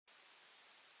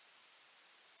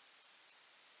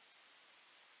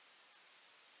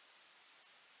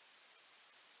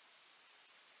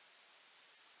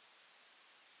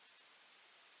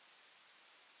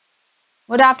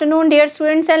Good afternoon, dear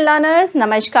students and learners.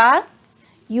 Namaskar.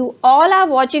 You all are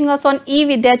watching us on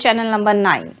eVidya channel number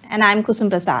 9 and I am Kusum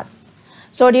Prasad.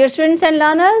 So dear students and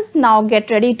learners, now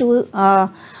get ready to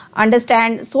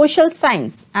understand social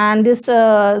science, and this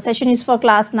session is for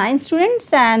class 9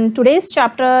 students, and today's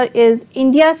chapter is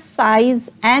India's size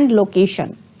and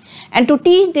location. And to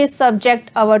teach this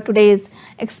subject, our today's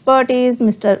expert is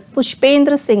Mr.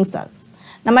 Pushpendra Singh sir.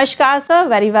 Namaskar sir,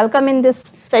 very welcome in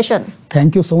this session.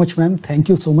 Thank you so much ma'am, thank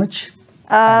you so much.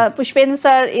 Pushpendra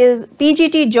sir is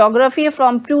PGT Geography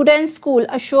from Prudence School,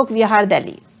 Ashok Vihar,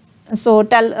 Delhi. So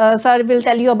sir will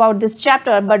tell you about this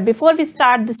chapter, but before we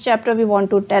start this chapter, we want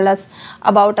to tell us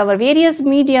about our various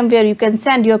medium where you can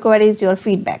send your queries, your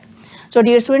feedback. So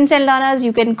dear students and learners,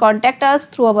 you can contact us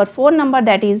through our phone number,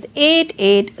 that is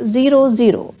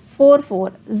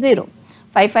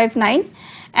 8800440559,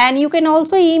 and you can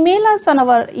also email us on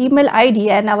our email ID,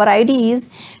 and our ID is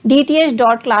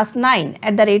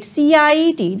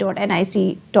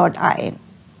dth.class9@ciet.nic.in.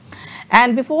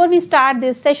 And before we start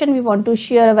this session, we want to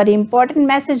share a very important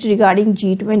message regarding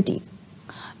G20.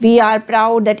 We are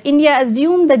proud that India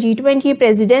assumed the G20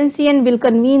 presidency and will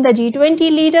convene the G20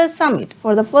 Leaders Summit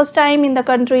for the first time in the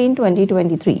country in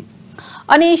 2023.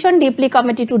 A nation deeply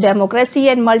committed to democracy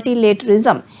and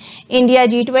multilateralism, India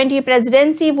G20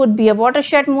 presidency would be a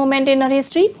watershed moment in our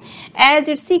history, as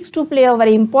it seeks to play a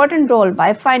very important role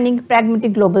by finding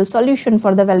pragmatic global solution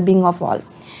for the well-being of all.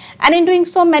 And in doing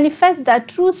so, manifest the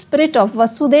true spirit of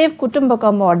Vasudhaiva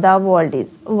Kutumbakam, or the world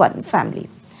is one family.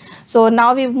 So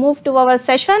now we've moved to our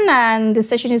session, and this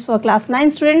session is for class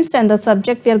 9 students, and the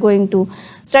subject we are going to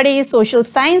study is social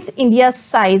science, India's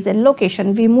size and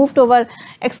location. We moved to our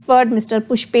expert, Mr.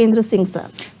 Pushpendra Singh sir.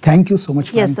 Thank you so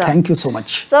much, ma'am. Yes, sir. Thank you so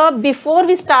much. So before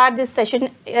we start this session,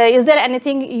 is there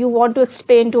anything you want to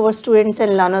explain to our students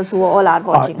and learners who all are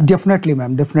watching us? Definitely,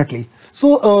 ma'am, definitely.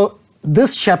 So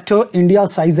this chapter, India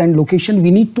size and location, we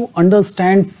need to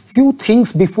understand few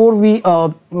things before we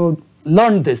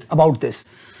learn about this.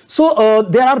 So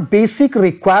there are basic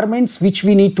requirements which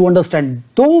we need to understand.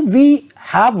 Though we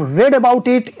have read about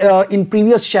it in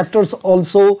previous chapters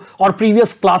also, or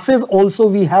previous classes also,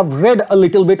 we have read a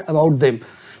little bit about them.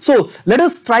 So let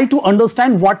us try to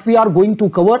understand what we are going to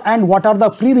cover and what are the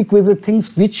prerequisite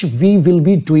things which we will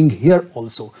be doing here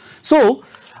also. So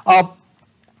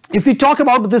if we talk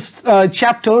about this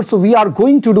chapter, so we are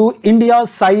going to do India's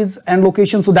size and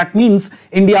location. So that means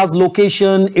India's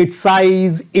location, its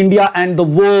size, India and the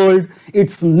world,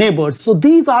 its neighbors. So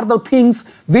these are the things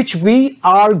which we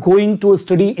are going to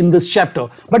study in this chapter.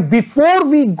 But before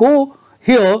we go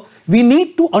here, we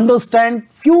need to understand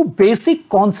few basic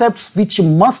concepts which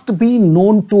must be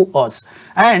known to us.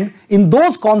 And in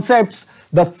those concepts,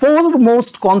 the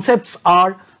foremost concepts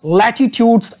are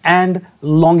latitudes and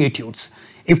longitudes.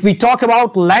 If we talk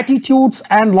about latitudes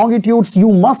and longitudes,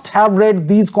 you must have read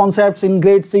these concepts in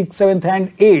grade 6, 7th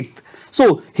and 8th.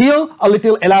 So here a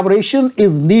little elaboration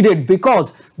is needed,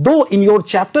 because though in your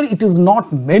chapter it is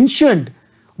not mentioned,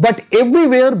 but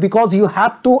everywhere, because you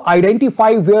have to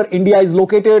identify where India is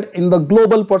located in the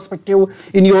global perspective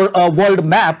in your world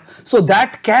map. So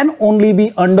that can only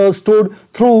be understood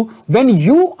through when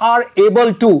you are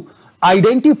able to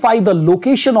identify the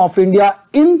location of India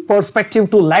in perspective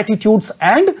to latitudes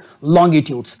and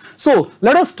longitudes. So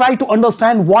let us try to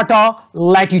understand what are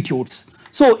latitudes.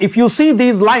 So if you see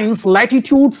these lines,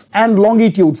 latitudes and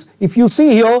longitudes, if you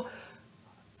see here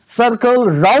circle,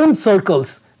 round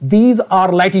circles, these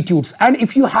are latitudes. And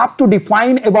if you have to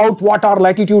define about what are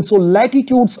latitudes, so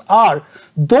latitudes are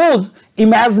those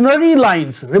imaginary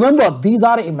lines. Remember, these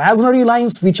are imaginary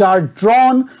lines which are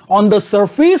drawn on the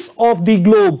surface of the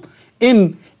globe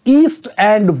in east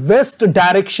and west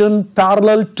direction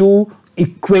parallel to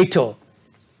equator,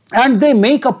 and they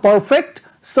make a perfect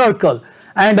circle,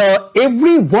 and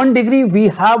every 1 degree we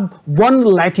have 1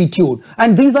 latitude,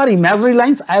 and these are imaginary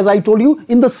lines, as I told you.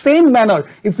 In the same manner,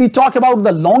 if we talk about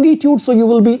the longitude, so you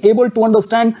will be able to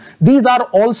understand these are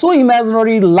also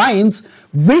imaginary lines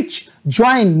which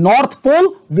join North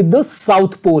Pole with the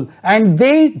South Pole, and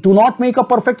they do not make a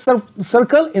perfect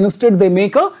circle, instead they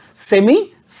make a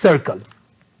semi-circle.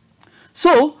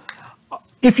 So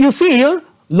if you see here,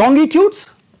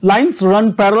 longitudes lines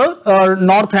run parallel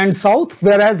north and south,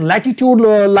 whereas latitude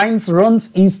lines runs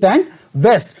east and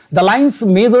west. The lines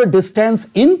measure distance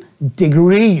in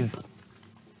degrees.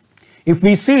 If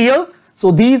we see here,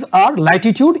 so these are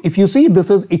latitude. If you see, this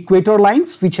is equator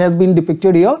lines which has been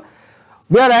depicted here.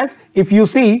 Whereas if you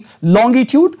see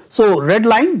longitude, so red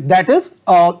line, that is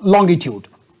longitude.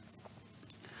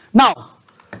 Now,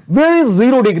 where is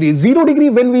 0 degree? 0 degree,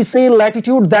 when we say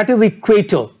latitude, that is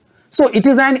equator. So it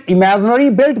is an imaginary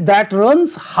belt that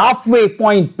runs halfway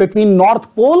point between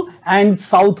North Pole and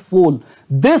South Pole.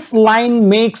 This line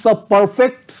makes a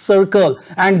perfect circle,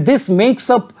 and this makes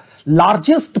up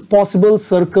largest possible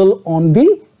circle on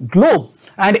the globe,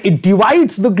 and it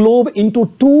divides the globe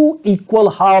into two equal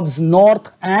halves,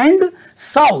 north and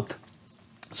south.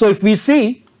 So if we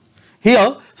see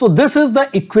here, so this is the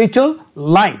equator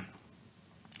line.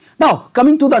 Now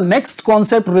coming to the next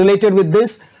concept related with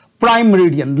this, prime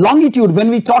meridian. Longitude,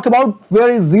 when we talk about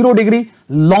where is 0 degree,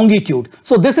 longitude.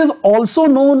 So this is also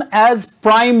known as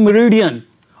prime meridian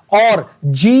or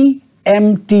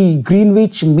GMT,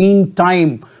 Greenwich Mean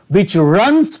Time, which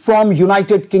runs from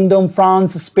United Kingdom,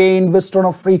 France, Spain, Western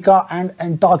Africa and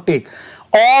Antarctic.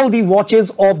 All the watches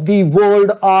of the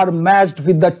world are matched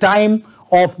with the time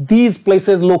of these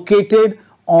places located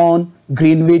on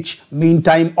Greenwich Mean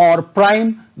Time or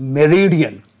prime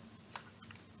meridian.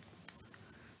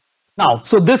 Now,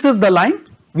 so this is the line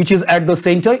which is at the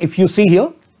center, if you see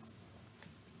here.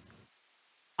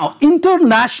 Now,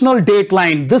 international date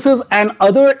line, this is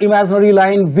another imaginary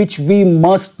line which we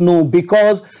must know,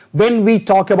 because when we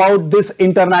talk about this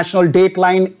international date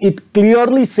line, it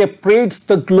clearly separates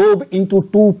the globe into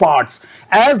two parts.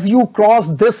 As you cross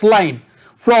this line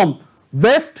from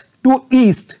west to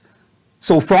east,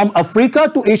 so from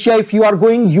Africa to Asia, if you are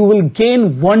going, you will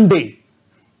gain 1 day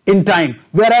in time,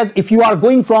 whereas if you are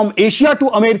going from Asia to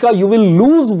America, you will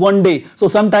lose 1 day. So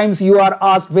sometimes you are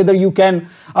asked whether you can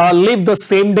live the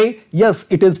same day. Yes,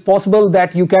 it is possible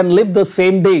that you can live the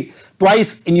same day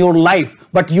twice in your life,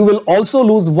 but you will also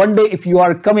lose 1 day if you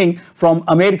are coming from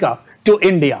America to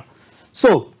India.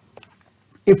 So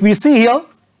if we see here,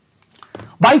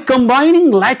 by combining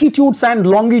latitudes and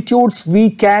longitudes, we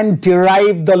can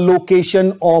derive the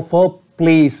location of a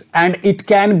place, and it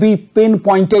can be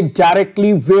pinpointed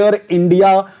directly where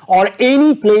India or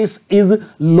any place is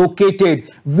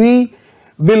located. We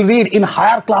will read in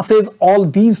higher classes all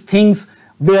these things,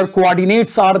 where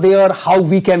coordinates are there, how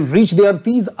we can reach there.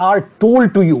 These are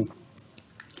told to you.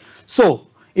 So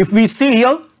if we see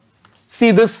here,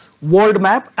 see this world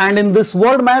map, and in this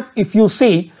world map, if you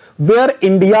see where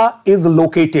India is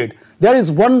located, there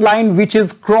is one line which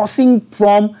is crossing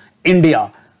from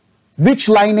India. Which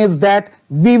line is that?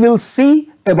 We will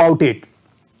see about it.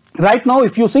 Right now,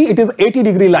 if you see, it is 80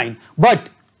 degree line. But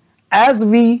as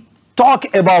we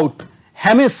talk about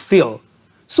hemisphere,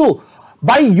 so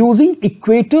by using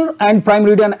equator and prime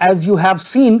meridian, as you have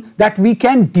seen, that we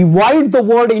can divide the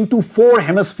world into 4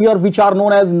 hemispheres, which are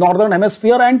known as northern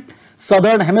hemisphere and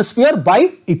southern hemisphere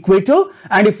by equator.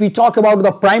 And if we talk about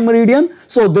the prime meridian,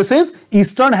 so this is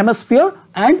eastern hemisphere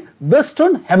and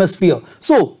western hemisphere.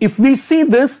 So if we see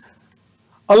this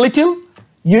a little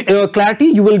clarity,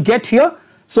 you will get here.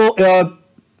 So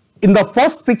in the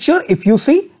first picture, if you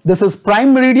see, this is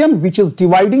prime meridian, which is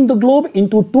dividing the globe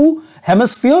into 2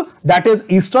 hemisphere, that is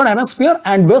eastern hemisphere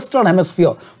and western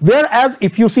hemisphere. Whereas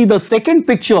if you see the second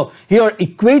picture here,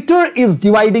 equator is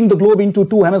dividing the globe into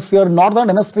 2 hemisphere, northern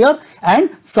hemisphere and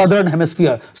southern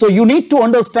hemisphere. So you need to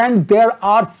understand there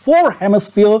are 4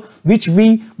 hemispheres which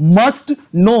we must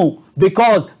know,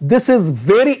 because this is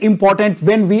very important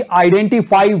when we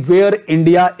identify where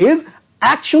India is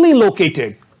actually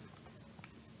located.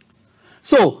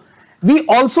 So we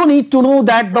also need to know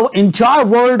that the entire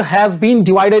world has been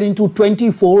divided into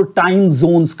 24 time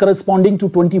zones corresponding to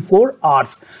 24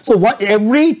 hours. So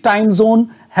every time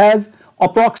zone has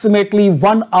approximately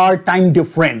 1 hour time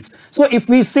difference. So if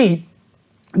we see,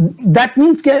 that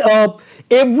means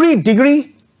every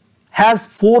degree has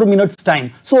 4 minutes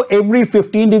time. So every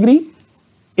 15 degree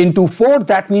into 4,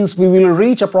 that means we will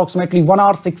reach approximately 1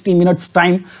 hour 60 minutes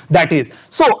time, that is.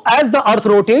 So as the earth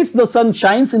rotates, the sun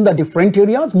shines in the different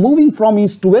areas, moving from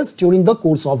east to west during the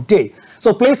course of day.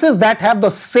 So places that have the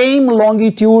same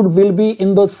longitude will be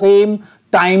in the same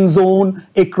time zone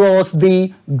across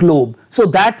the globe. So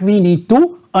that we need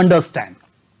to understand.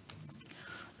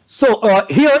 So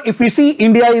here if we see,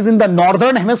 India is in the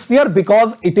northern hemisphere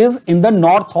because it is in the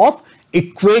north of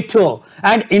equator,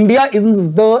 and India is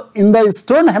in the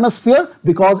eastern hemisphere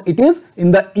because it is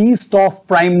in the east of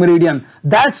prime meridian.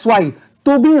 That's why,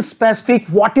 to be specific,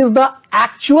 what is the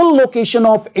actual location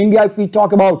of India if we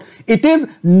talk about, it is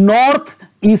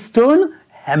northeastern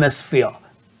hemisphere.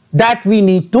 That we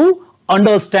need to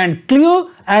understand clear.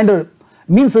 And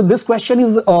means this question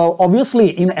is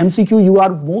obviously in MCQ you are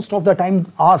most of the time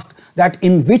asked that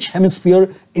in which hemisphere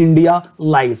India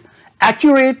lies.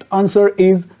 Accurate answer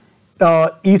is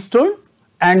eastern,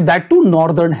 and that to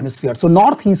northern hemisphere. So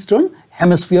northeastern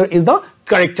hemisphere is the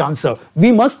correct answer.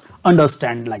 We must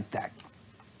understand like that.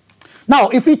 Now,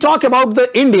 if we talk about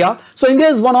the India, so India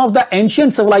is one of the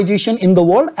ancient civilization in the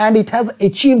world, and it has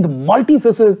achieved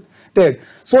multifaceted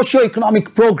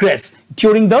socio-economic progress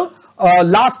during the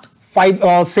last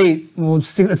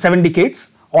 7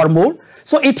 decades or more.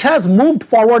 So it has moved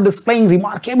forward, displaying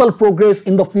remarkable progress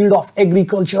in the field of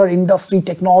agriculture, industry,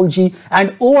 technology,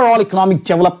 and overall economic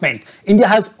development. India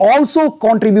has also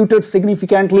contributed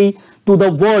significantly to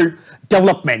the world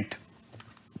development.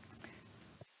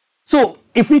 So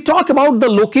if we talk about the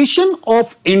location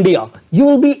of India, you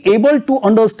will be able to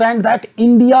understand that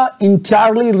India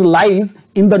entirely lies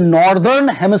in the northern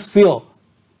hemisphere,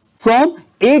 from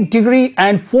 8 degree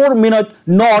and 4 minute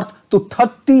north to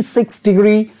 36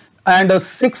 degree and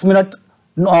 6 minute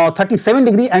 37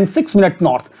 degree and 6 minute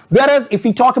north. Whereas if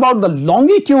we talk about the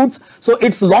longitudes, so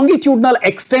its longitudinal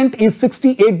extent is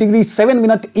 68 degree 7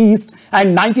 minute east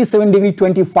and 97 degree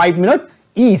 25 minute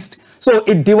east. So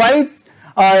it divides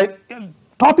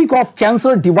Tropic of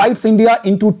Cancer divides India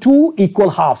into two equal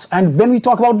halves. And when we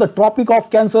talk about the Tropic of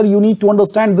Cancer, you need to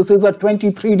understand this is a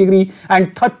 23 degree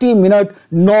and 30 minute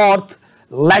north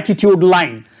latitude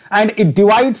line. And it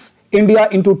divides India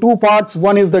into two parts.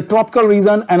 One is the tropical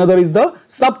region, another is the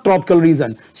subtropical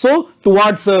region. So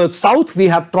towards south we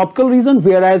have tropical region,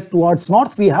 whereas towards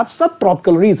north we have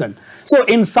subtropical region. So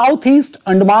in southeast,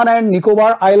 Andaman and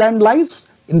Nicobar Island lies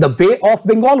in the Bay of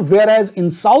Bengal, whereas in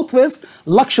southwest,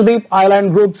 Lakshadweep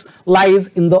Island groups lies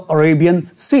in the Arabian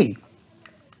Sea.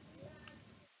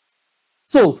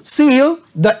 So see here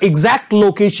the exact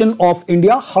location of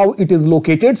India, how it is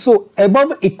located. So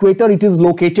above equator it is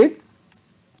located,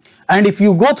 and if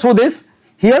you go through this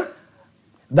here,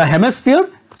 the hemisphere,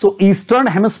 so eastern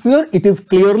hemisphere it is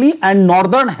clearly, and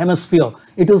northern hemisphere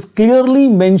it is clearly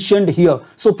mentioned here.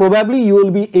 So probably you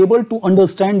will be able to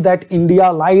understand that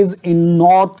India lies in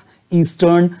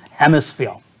northeastern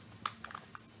hemisphere.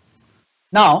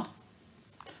 Now,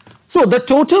 so the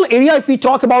total area, if we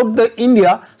talk about the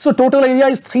India, so total area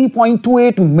is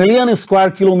 3.28 million square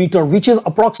kilometer, which is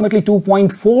approximately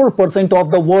 2.4%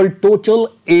 of the world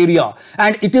total area.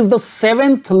 And it is the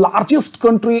 7th largest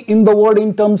country in the world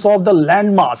in terms of the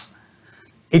land mass.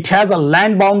 It has a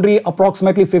land boundary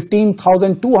approximately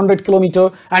 15,200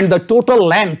 kilometer, and the total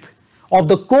length of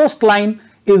the coastline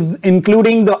is,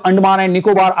 including the Andaman and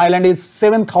Nicobar Island, is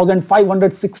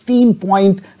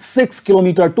 7,516.6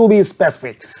 kilometer to be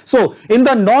specific. So in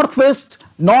the northwest,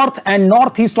 north and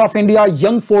northeast of India,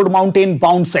 Yangford Mountain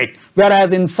bounds it,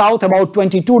 whereas in south about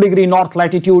 22 degree north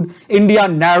latitude, India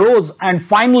narrows and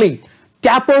finally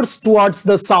tapers towards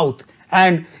the south,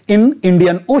 and in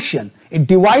Indian Ocean it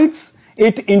divides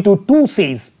it into two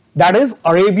seas, that is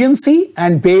Arabian Sea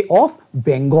and Bay of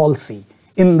Bengal Sea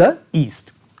in the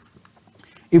east.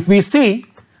 If we see,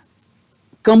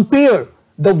 compare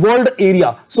the world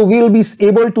area, so we will be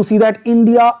able to see that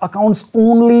India accounts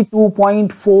only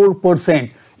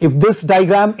 2.4%. If this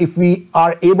diagram, if we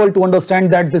are able to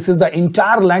understand that this is the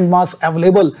entire landmass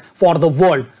available for the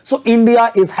world, so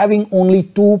India is having only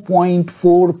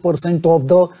 2.4% of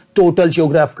the total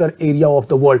geographical area of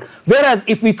the world. Whereas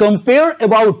if we compare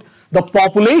about the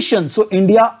population, so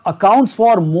India accounts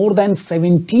for more than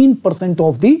 17%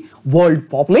 of the world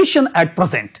population at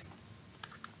present.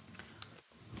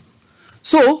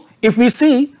 So if we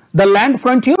see the land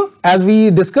frontier, as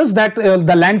we discussed that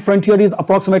the land frontier is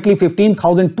approximately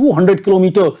 15,200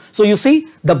 kilometer. So you see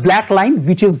the black line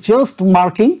which is just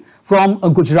marking from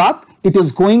Gujarat, it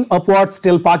is going upwards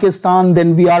till Pakistan,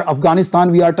 then we are Afghanistan,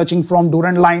 we are touching from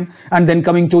Durand line, and then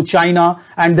coming to China,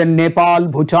 and then Nepal,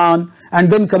 Bhutan, and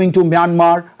then coming to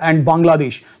Myanmar and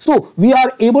Bangladesh. So we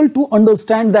are able to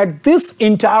understand that this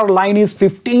entire line is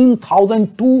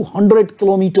 15,200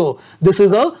 kilometer. This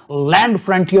is a land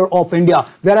frontier of India.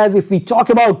 Whereas if we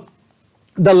talk about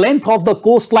the length of the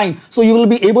coastline, so you will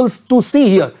be able to see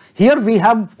here. Here we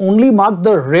have only marked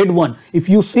the red one. If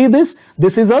you see this,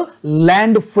 this is a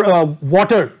land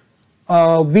water.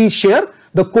 We share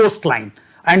the coastline,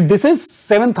 and this is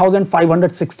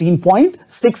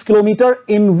 7,516.6 kilometer,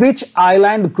 in which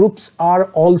island groups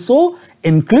are also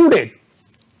included.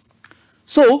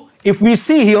 So if we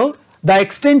see here the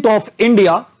extent of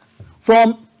India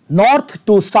from north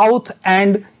to south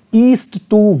and east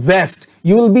to west,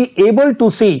 you will be able to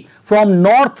see from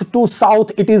north to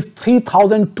south it is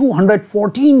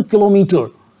 3,214 kilometer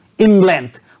in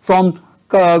length from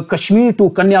Kashmir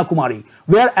to Kanyakumari.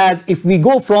 Whereas if we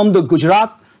go from the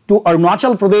Gujarat to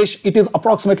Arunachal Pradesh, it is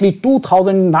approximately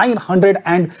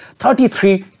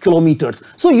 2,933 kilometers.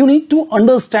 So you need to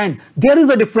understand there is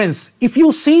a difference. If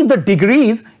you see the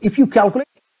degrees, if you calculate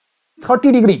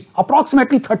 30 degree,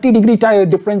 approximately 30 degree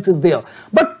difference is there.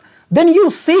 But then you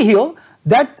see here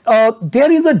that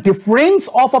there is a difference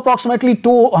of approximately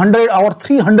 200 or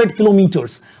 300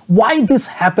 kilometers. Why this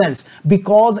happens?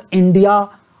 Because India,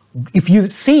 if you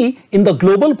see in the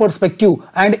global perspective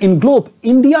and in globe,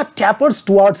 India tapers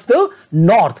towards the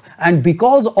north, and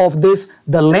because of this,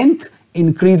 the length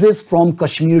increases from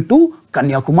Kashmir to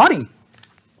Kanyakumari.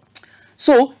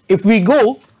 So if we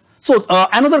go, so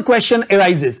another question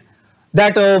arises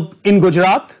that in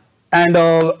Gujarat and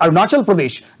Arunachal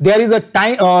Pradesh, there is a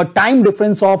time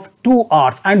difference of 2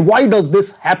 hours. And why does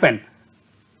this happen?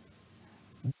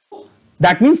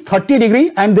 That means 30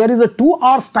 degree and there is a 2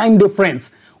 hours time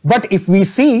difference. But if we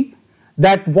see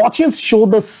that watches show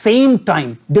the same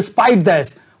time despite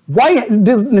this, why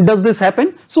does this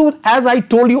happen? So as I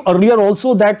told you earlier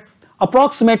also that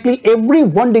approximately every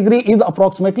 1 degree is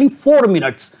approximately 4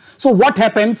 minutes. So what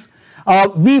happens?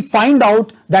 We find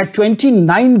out that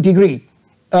 29 degree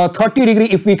 30 degree,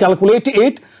 if we calculate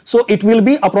it, so it will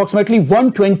be approximately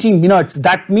 120 minutes.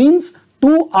 That means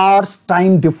 2 hours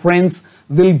time difference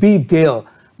will be there.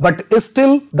 But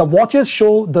still the watches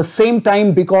show the same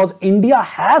time because India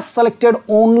has selected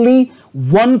only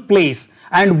one place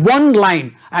and one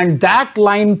line, and that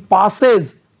line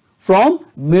passes from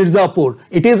Mirzapur.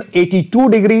 It is 82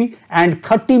 degree and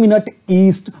 30 minute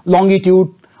east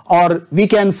longitude, or we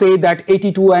can say that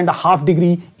 82.5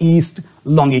 degree east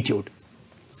longitude.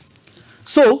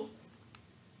 So,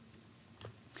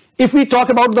 if we talk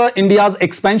about the India's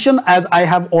expansion, as I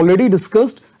have already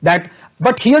discussed that,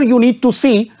 but here you need to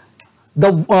see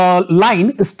the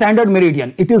line standard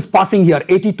meridian. It is passing here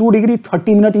 82 degree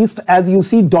 30 minute east, as you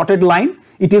see dotted line,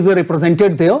 it is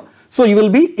represented there. So, you will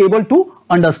be able to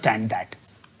understand that.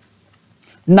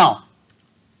 Now,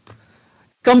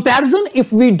 comparison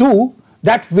if we do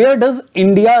that, where does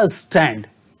India stand?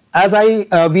 As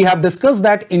we have discussed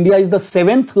that India is the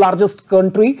 7th largest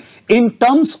country in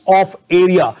terms of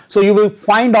area. So you will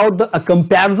find out a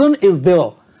comparison is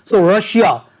there. So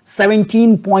Russia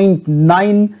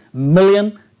 17.9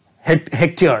 million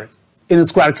hectare in a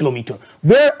square kilometer,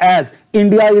 whereas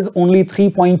India is only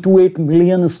 3.28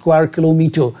 million square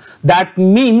kilometer. That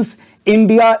means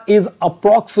India is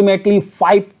approximately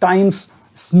 5 times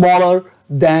smaller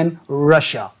than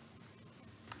Russia.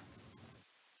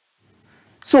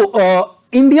 So,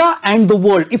 India and the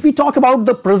world, if we talk about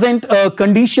the present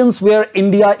conditions where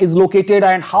India is located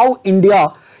and how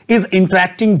India is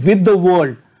interacting with the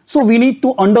world, so we need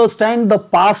to understand the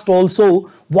past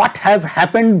also, what has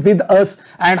happened with us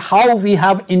and how we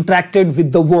have interacted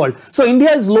with the world. So,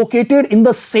 India is located in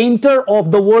the center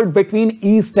of the world between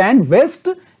East and West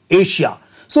Asia.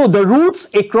 So, the routes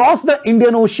across the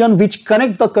Indian Ocean which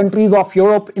connect the countries of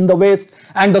Europe in the west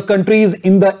and the countries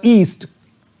in the east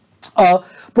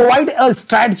provide a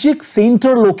strategic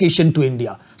center location to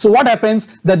India. So what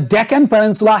happens? The Deccan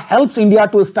Peninsula helps India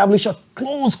to establish a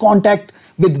close contact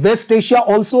with West Asia,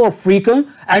 also Africa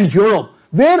and Europe.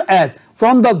 Whereas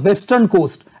from the western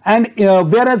coast and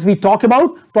whereas we talk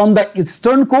about from the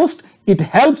eastern coast, it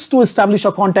helps to establish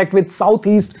a contact with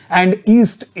Southeast and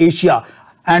East Asia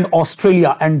and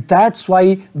Australia, and that's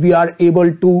why we are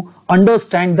able to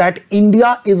understand that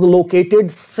India is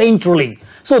located centrally.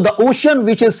 So the ocean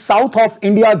which is south of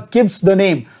India gives the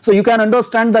name. So you can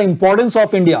understand the importance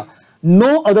of India.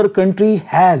 No other country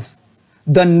has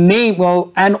the name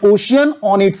an ocean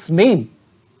on its name.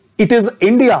 It is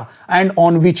India, and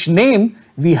on which name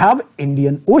we have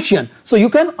Indian Ocean. So you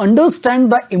can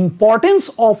understand the importance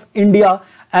of India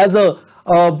as a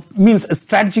means a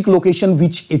strategic location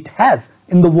which it has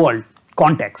in the world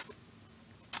context.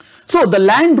 So the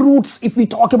land routes, if we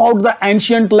talk about the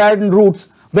ancient land routes,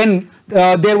 when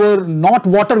there were not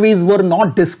waterways were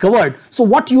not discovered. So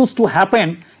what used to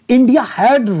happen? India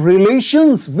had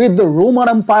relations with the Roman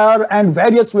Empire and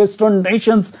various Western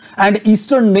nations and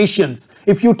Eastern nations.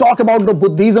 If you talk about the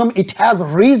Buddhism, it has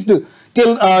reached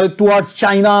till towards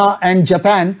China and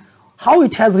Japan. How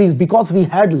it has reached? Because we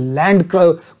had land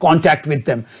contact with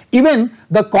them. Even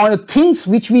the things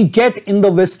which we get in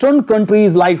the Western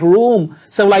countries like Rome,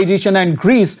 civilization and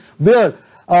Greece, where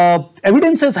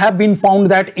evidences have been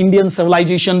found that Indian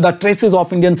civilization, the traces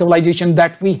of Indian civilization,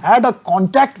 that we had a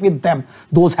contact with them,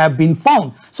 those have been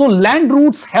found. So land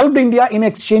routes helped India in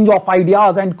exchange of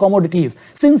ideas and commodities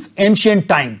since ancient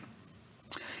time.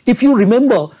 If you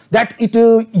remember that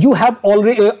you have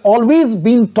always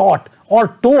been taught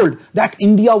or told that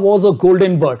India was a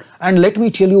golden bird. And let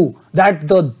me tell you that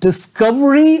the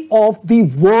discovery of the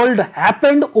world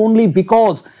happened only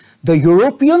because the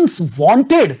Europeans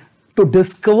wanted to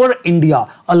discover India,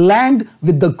 a land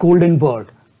with the golden bird.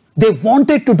 They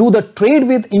wanted to do the trade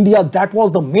with India. That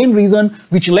was the main reason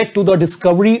which led to the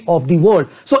discovery of the world.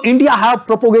 So India have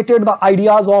propagated the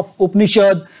ideas of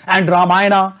Upanishad and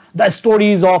Ramayana, the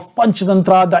stories of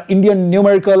Panchatantra, the Indian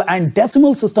numerical and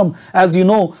decimal system. As you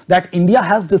know that India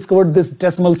has discovered this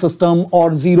decimal system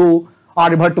or zero.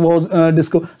 Aryabhatta was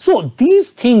discovered. So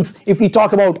these things, if we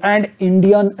talk about, and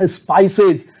Indian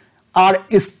spices are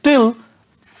still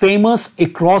famous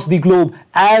across the globe,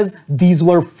 as these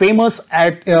were famous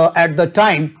at the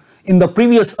time in the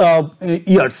previous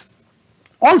years.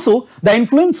 Also, the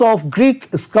influence of Greek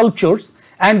sculptures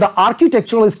and the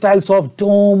architectural styles of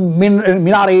dome,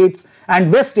 minarets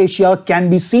and West Asia can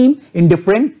be seen in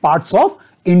different parts of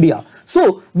India.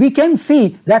 So we can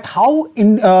see that how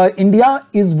India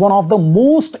is one of the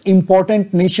most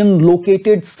important nation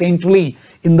located centrally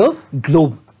in the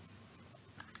globe.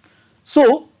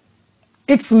 So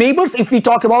its neighbors, if we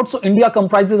talk about, so India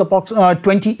comprises approximately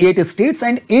 28 states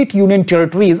and 8 union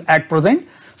territories at present.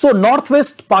 So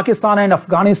northwest Pakistan and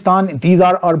Afghanistan, these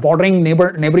are our bordering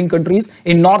neighboring countries.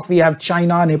 In north we have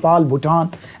China, Nepal,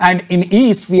 Bhutan, and in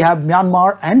east we have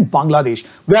Myanmar and Bangladesh.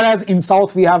 Whereas in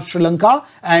south we have Sri Lanka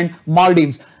and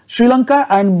Maldives. Sri Lanka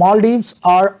and Maldives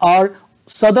are our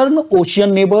southern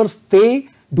ocean neighbors. They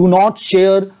do not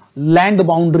share land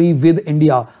boundary with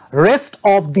India. Rest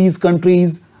of these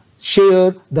countries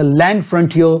share the land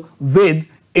frontier with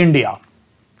India.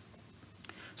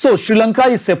 So Sri Lanka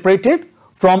is separated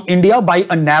from India by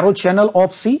a narrow channel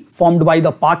of sea formed by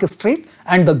the Pak Strait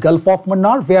and the Gulf of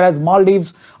Mannar, whereas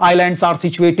Maldives Islands are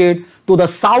situated to the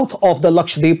south of the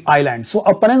Lakshadweep Island. So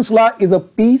a peninsula is a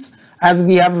piece, as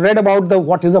we have read about the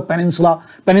what is a peninsula,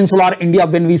 peninsular India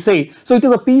when we say. So it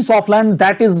is a piece of land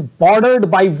that is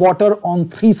bordered by water on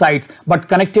 3 sides but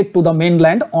connected to the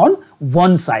mainland on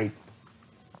 1 side.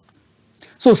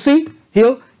 So see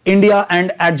here India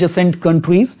and adjacent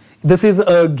countries. This is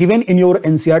given in your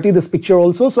NCERT, this picture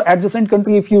also. So adjacent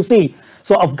country, if you see,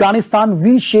 so Afghanistan,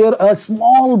 we share a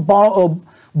small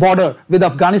border with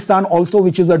Afghanistan also,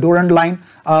 which is a Durand line,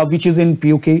 which is in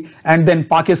PUK. And then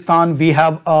Pakistan, we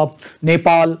have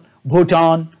Nepal,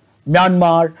 Bhutan,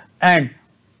 Myanmar and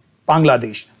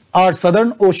Bangladesh. Our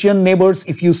southern ocean neighbors,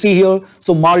 if you see here,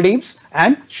 so Maldives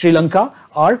and Sri Lanka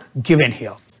are given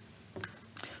here.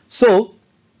 So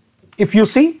if you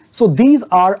see, so these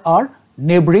are our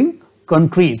neighboring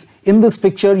countries. In this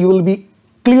picture, you will be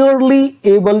clearly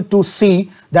able to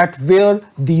see that where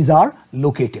these are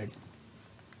located.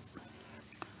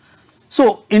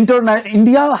 So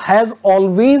India has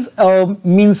always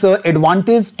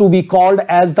advantage to be called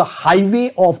as the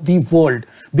highway of the world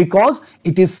because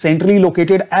it is centrally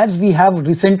located, as we have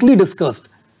recently discussed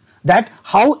that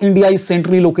how India is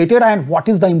centrally located and what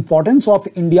is the importance of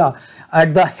India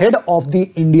at the head of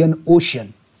the Indian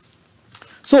Ocean.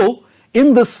 So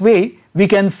in this way, we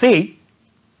can say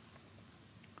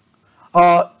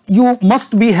you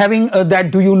must be having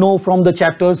that do you know from the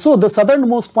chapter. So the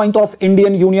southernmost point of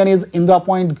Indian Union is Indira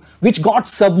Point, which got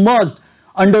submerged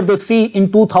under the sea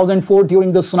in 2004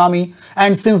 during the tsunami,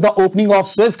 and since the opening of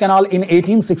Suez Canal in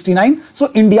 1869, so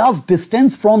India's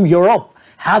distance from Europe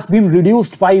has been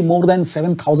reduced by more than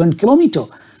 7,000 kilometers.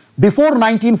 Before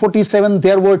 1947,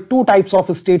 there were 2 types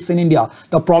of states in India,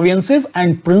 the provinces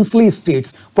and princely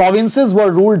states. Provinces were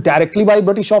ruled directly by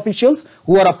British officials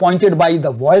who were appointed by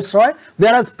the Viceroy,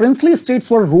 whereas princely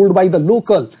states were ruled by the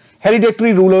local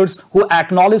hereditary rulers who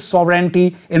acknowledged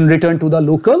sovereignty in return to the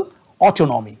local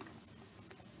autonomy.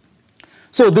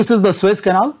 So this is the Suez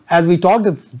Canal, as we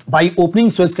talked, by opening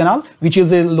Suez Canal, which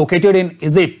is located in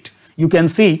Egypt, you can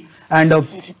see, and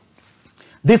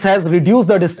this has reduced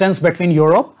the distance between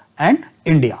Europe and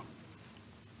India.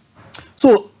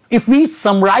 So if we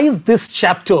summarize this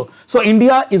chapter, so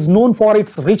India is known for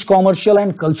its rich commercial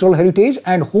and cultural heritage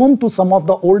and home to some of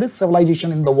the oldest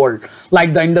civilization in the world,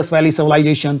 like the Indus Valley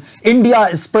civilization. India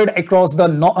is spread across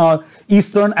the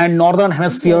eastern and northern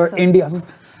hemisphere. Yes, India's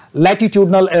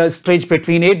latitudinal stretch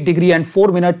between 8° and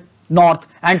 4' north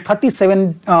and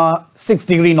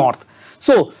 37.6° north.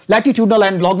 So got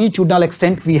and longitudinal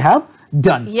extent we have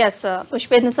done. Yes, sir.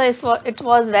 Pushpendra sir, it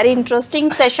was very interesting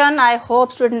session. I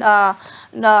hope students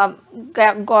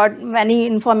got many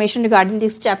information regarding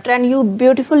this chapter, and you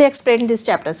beautifully explained this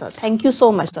chapter, sir. Thank you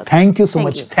so much, sir. Thank you so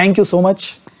much. Thank you so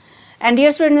much. And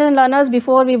dear students and learners,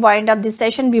 before we wind up this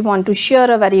session, we want to share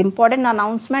a very important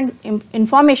announcement,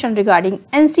 information regarding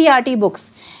NCERT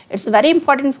books. It's very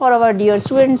important for our dear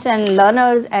students and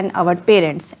learners and our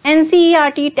parents.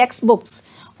 NCERT textbooks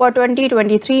for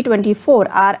 2023-24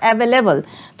 are available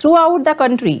throughout the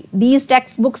country. These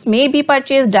textbooks may be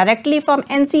purchased directly from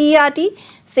NCERT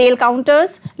sale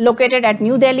counters located at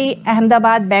New Delhi,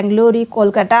 Ahmedabad, Bangalore,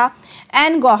 Kolkata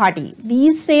and Guwahati.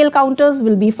 These sale counters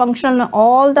will be functional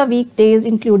all the weekdays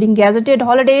including gazetted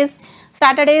holidays,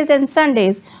 Saturdays and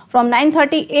Sundays from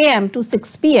 9:30 a.m. to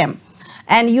 6 p.m.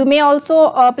 And you may also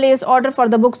place order for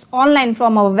the books online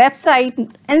from our website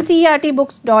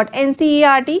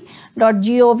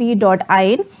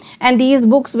ncertbooks.ncert.gov.in, and these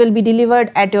books will be delivered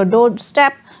at your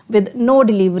doorstep with no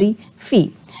delivery fee.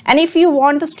 And if you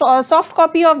want a soft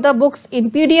copy of the books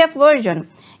in PDF version,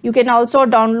 you can also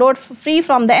download free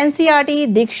from the NCERT,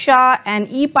 Diksha and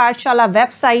ePathshala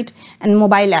website and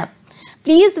mobile app.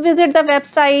 Please visit the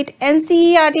website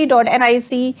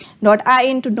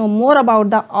ncert.nic.in to know more about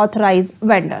the authorized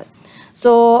vendor. So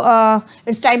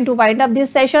it's time to wind up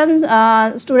these sessions.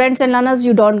 Students and learners,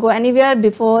 you don't go anywhere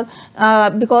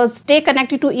because stay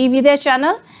connected to eVidya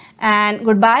channel, and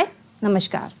goodbye.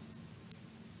 Namaskar.